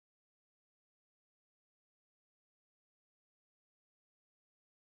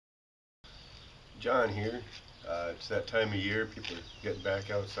John here. It's that time of year, people are getting back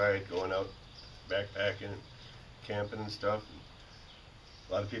outside, going out backpacking and camping and stuff.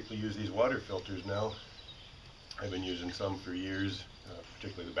 A lot of people use these water filters now. I've been using some for years,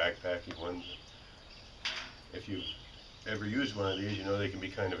 particularly the backpacking ones. If you've ever used one of these, you know they can be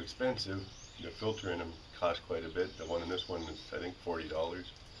kind of expensive. The filter in them costs quite a bit. The one in this one is, I think, $40.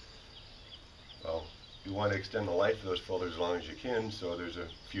 Well, you want to extend the life of those filters as long as you can, so there's a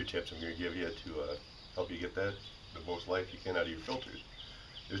few tips I'm going to give you to help you get the most life you can out of your filters.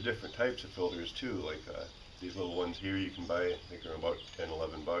 There's different types of filters too, like these little ones here you can buy. I think they're about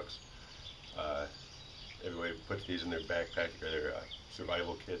 10-11 bucks. Everybody puts these in their backpack or their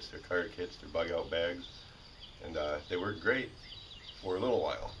survival kits, their card kits, their bug out bags, and they work great for a little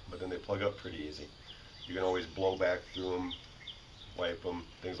while, but then they plug up pretty easy. You can always blow back through them, wipe them,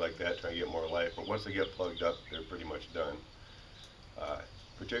 things like that, try to get more life, but once they get plugged up, they're pretty much done.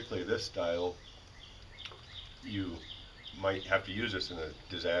 Particularly this style, you might have to use this in a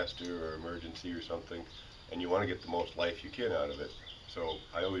disaster or emergency or something, and you want to get the most life you can out of it. So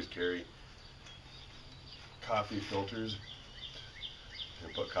I always carry coffee filters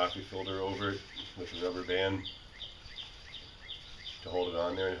and put coffee filter over it with a rubber band to hold it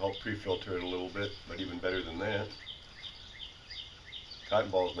on there and help pre-filter it a little bit. But even better than that,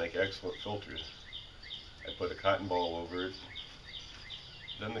 cotton balls make excellent filters. I put a cotton ball over it,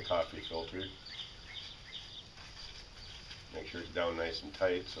 then the coffee filter. Make sure it's down nice and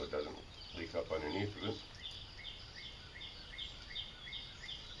tight so it doesn't leak up underneath of it.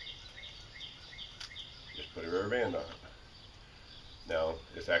 Just put a rubber band on it. Now,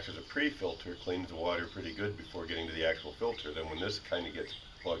 this acts as a pre-filter, cleans the water pretty good before getting to the actual filter. Then when this kind of gets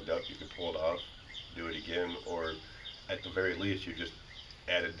plugged up, you can pull it off, do it again, or at the very least you just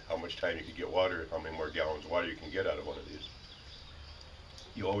added how much time you could get water, how many more gallons of water you can get out of one of these.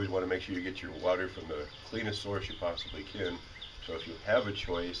 You always want to make sure you get your water from the cleanest source you possibly can. So if you have a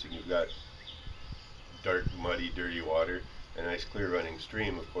choice and you've got dark, muddy, dirty water and a nice clear running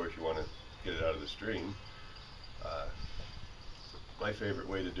stream, of course you want to get it out of the stream. My favorite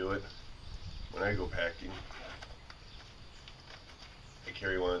way to do it, when I go packing, I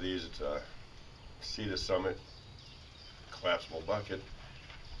carry one of these. It's a Sea to Summit collapsible bucket.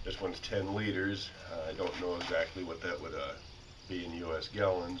 This one's 10 liters. I don't know exactly what that would be in US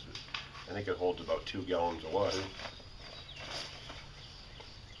gallons. I think it holds about 2 gallons of water.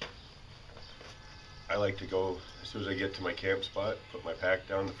 I like to go, as soon as I get to my camp spot, put my pack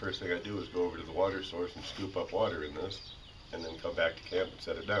down, the first thing I do is go over to the water source and scoop up water in this, and then come back to camp and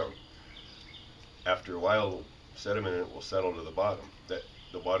set it down. After a while, sediment in it will settle to the bottom.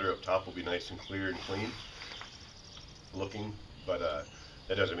 The water up top will be nice and clear and clean looking, but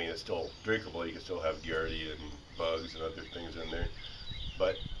that doesn't mean it's still drinkable. You can still have giardia and bugs and other things in there,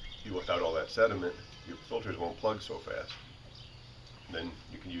 but without all that sediment, your filters won't plug so fast. And then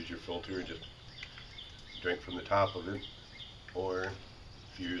you can use your filter and just drink from the top of it, or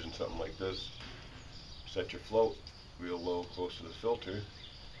if you're using something like this, set your float real low close to the filter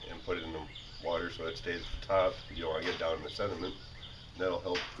and put it in the water so it stays at the top. You don't want to get down in the sediment. And that'll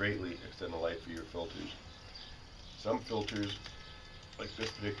help greatly extend the life of your filters. Some filters, like this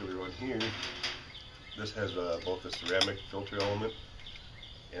particular one here, this has both a ceramic filter element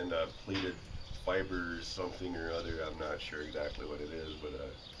and a pleated fiber something or other. I'm not sure exactly what it is, but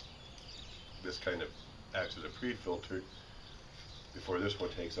this kind of acts as a pre-filter before this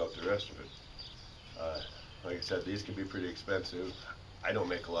one takes out the rest of it. Like I said, these can be pretty expensive. I don't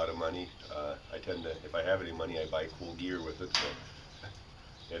make a lot of money. I tend to, if I have any money, I buy cool gear with it.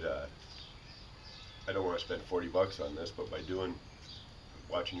 So I don't want to spend 40 bucks on this, but by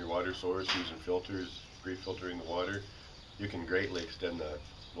watching your water source, using filters, pre-filtering the water, you can greatly extend the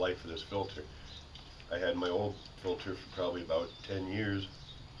life of this filter. I had my old filter for probably about 10 years.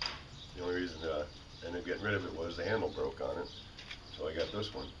 The only reason I ended up getting rid of it was the handle broke on it, so I got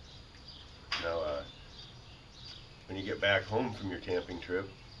this one. Now, when you get back home from your camping trip,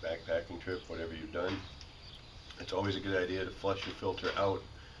 backpacking trip, whatever you've done, it's always a good idea to flush your filter out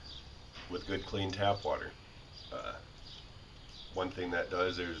with good clean tap water. One thing that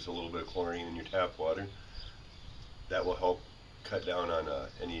does, there's a little bit of chlorine in your tap water. That will help cut down on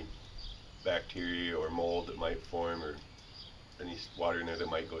any bacteria or mold that might form, or any water in there that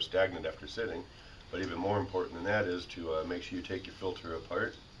might go stagnant after sitting. But even more important than that is to make sure you take your filter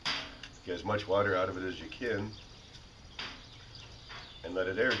apart, get as much water out of it as you can, and let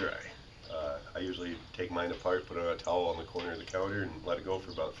it air dry. I usually take mine apart, put it on a towel on the corner of the counter, and let it go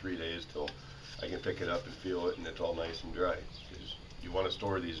for about 3 days till I can pick it up and feel it and it's all nice and dry. Because you want to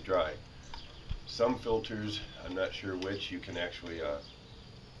store these dry. Some filters, I'm not sure which, you can actually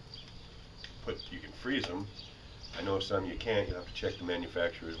you can freeze them. I know some you can't. You have to check the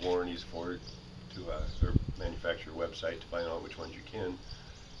manufacturer's warranties for it, or manufacturer website to find out which ones you can.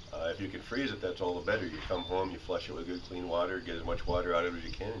 If you can freeze it, that's all the better. You come home, you flush it with good clean water, get as much water out of it as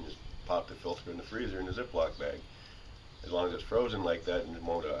you can, and just pop the filter in the freezer in a Ziploc bag. As long as it's frozen like that and it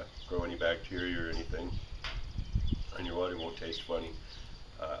won't grow any bacteria or anything, and your water won't taste funny.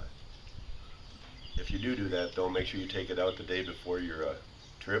 If you do that, though, make sure you take it out the day before your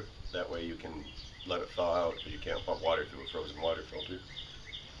trip. That way you can let it thaw out, but you can't pump water through a frozen water filter.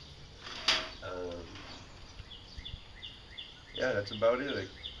 Yeah, that's about it. I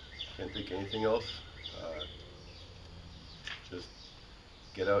can't think of anything else. Just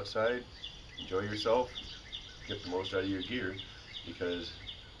get outside, enjoy yourself, get the most out of your gear, because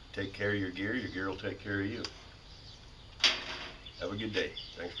take care of your gear will take care of you. Have a good day.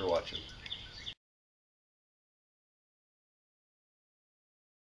 Thanks for watching.